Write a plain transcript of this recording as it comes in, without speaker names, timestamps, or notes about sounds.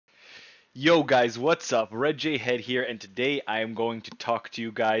Yo guys, what's up? RedJayHead here, and today I am going to talk to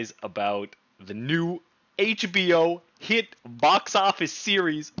you guys about the new HBO hit box office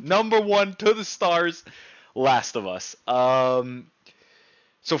series, #1 to the stars, Last of Us.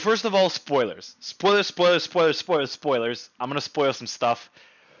 So first of all, spoilers. Spoilers. I'm gonna spoil some stuff.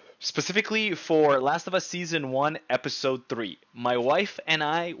 Specifically for Last of Us Season 1, Episode 3. My wife and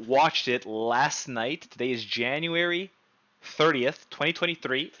I watched it last night. Today is January 30th,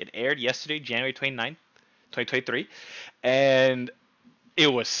 2023. It aired yesterday, January 29th, 2023. And it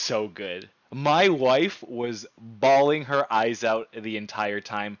was so good. My wife was bawling her eyes out the entire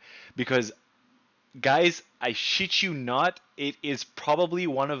time because, guys, I shit you not, it is probably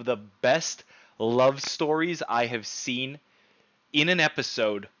one of the best love stories I have seen in an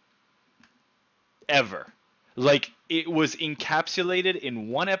episode ever. Like, it was encapsulated in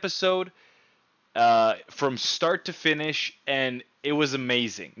one episode from start to finish, and it was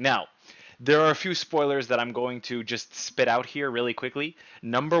amazing. Now, there are a few spoilers that I'm going to just spit out here really quickly.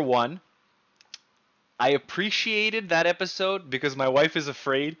 Number one, I appreciated that episode because my wife is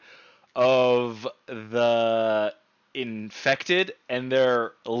afraid of the infected, and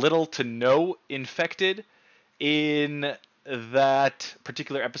they're little to no infected in that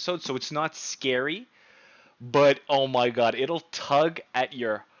particular episode, so it's not scary. But oh my god, it'll tug at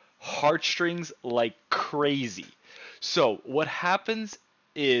your heartstrings like crazy. So what happens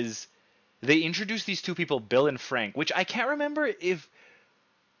is they introduce these two people, Bill and Frank, which I can't remember if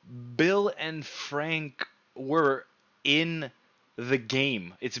Bill and Frank were in the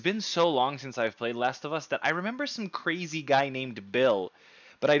game. It's been so long since I've played Last of Us that I remember some crazy guy named Bill,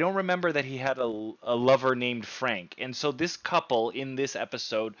 but I don't remember that he had a lover named Frank. And so this couple in this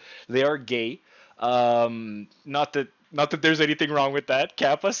episode, they are gay. Not that there's anything wrong with that.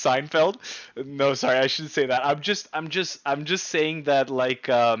 Kappa Seinfeld. No, sorry, I shouldn't say that. I'm just saying that like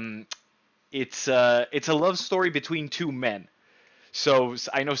it's a love story between two men. So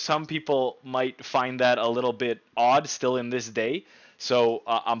I know some people might find that a little bit odd still in this day. So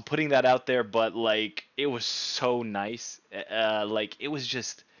I'm putting that out there, but like it was so nice. Like it was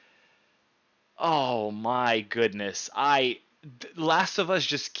just, oh my goodness. Last of Us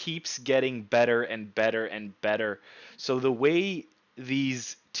just keeps getting better and better and better. So the way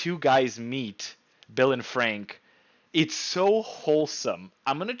these two guys meet, Bill and Frank, it's so wholesome.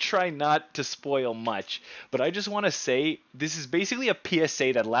 I'm gonna try not to spoil much, but I just want to say this is basically a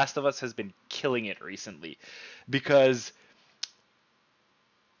PSA that Last of Us has been killing it recently, because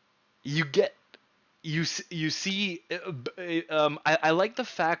you get you see I like the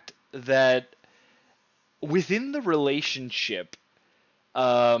fact that within the relationship,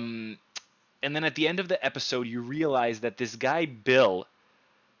 um, and then at the end of the episode you realize that this guy Bill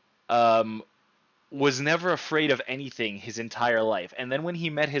um, was never afraid of anything his entire life. And then when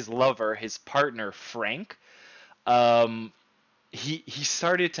he met his lover, his partner Frank, um, he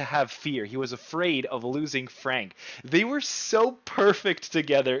started to have fear. He was afraid of losing Frank. They were so perfect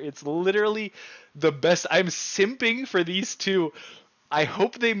together. It's literally the best. I'm simping for these two. I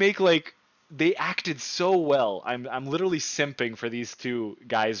hope they make like they acted so well. I'm literally simping for these two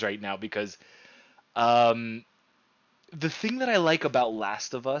guys right now because um the thing that I like about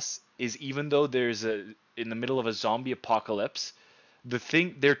Last of Us is even though there's a in the middle of a zombie apocalypse,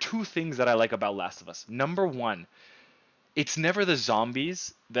 there are two things that I like about Last of Us. Number one, it's never the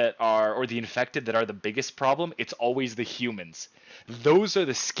zombies that are or the infected that are the biggest problem. It's always the humans. Those are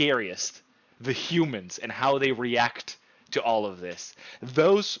the scariest. The humans and how they react to all of this.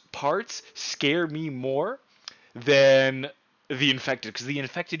 Those parts scare me more than the infected, because the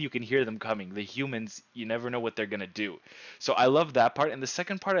infected you can hear them coming. The humans, you never know what they're gonna do. So I love that part. And the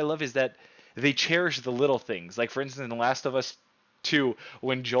second part I love is that they cherish the little things. Like for instance in The Last of Us 2,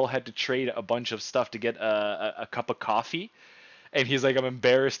 when Joel had to trade a bunch of stuff to get a cup of coffee, and he's like, I'm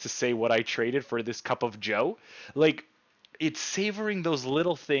embarrassed to say what I traded for this cup of Joe. Like, it's savoring those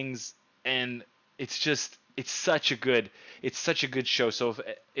little things, and it's just it's such a good show. So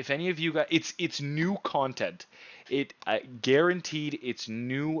if any of you guys, it's new content. It guaranteed it's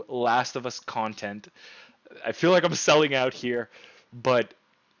new Last of Us content. I feel like I'm selling out here, but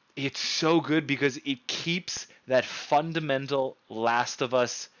it's so good because it keeps that fundamental Last of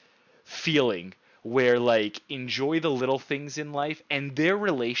Us feeling where like enjoy the little things in life, and their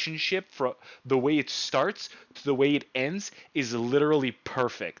relationship from the way it starts to the way it ends is literally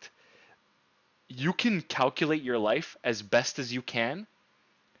perfect. You can calculate your life as best as you can,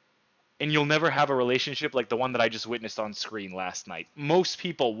 and you'll never have a relationship like the one that I just witnessed on screen last night. Most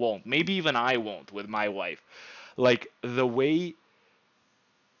people won't. Maybe even I won't with my wife. Like the way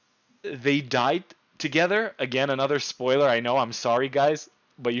they died together, again, another spoiler, I know, I'm sorry guys.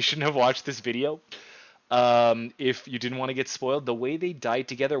 but you shouldn't have watched this video. If you didn't want to get spoiled, the way they died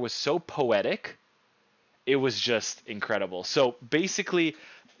together was so poetic. It was just incredible. So basically,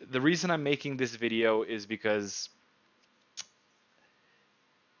 the reason I'm making this video is because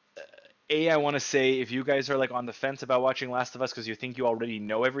I want to say if you guys are like on the fence about watching Last of Us because you think you already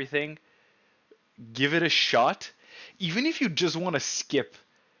know everything, give it a shot. Even if you just want to skip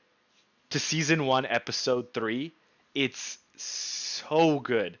to season 1, episode 3, it's so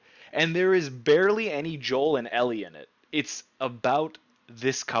good. And there is barely any Joel and Ellie in it. It's about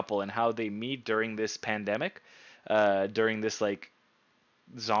this couple and how they meet during this pandemic, during this like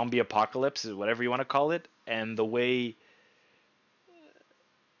zombie apocalypse, whatever you want to call it, and the way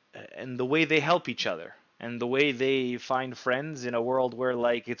they help each other and the way they find friends in a world where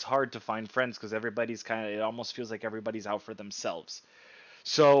like it's hard to find friends because everybody's kind of, it almost feels like everybody's out for themselves.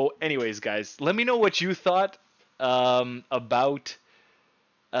 So anyways, guys, let me know what you thought about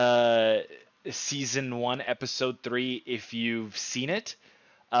uh season 1, episode 3, if you've seen it.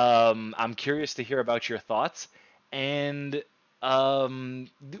 I'm curious to hear about your thoughts. And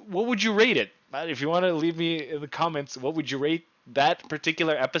what would you rate it? If you want to leave me in the comments, what would you rate that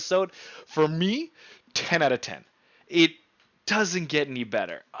particular episode? For me, 10 out of 10. It doesn't get any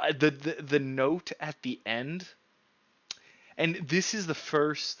better. The note at the end, and this is the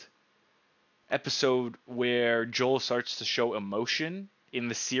first episode where Joel starts to show emotion in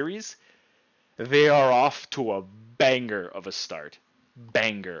the series. They are off to a banger of a start.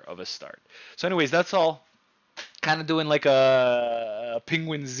 Banger of a start. So, anyways, that's all. Kind of doing like a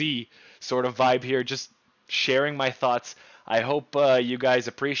Penguin Z sort of vibe here, just sharing my thoughts. I hope you guys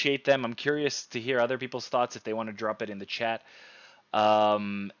appreciate them. I'm curious to hear other people's thoughts if they want to drop it in the chat.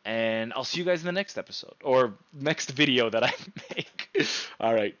 And I'll see you guys in the next episode or next video that I make.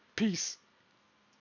 All right, peace.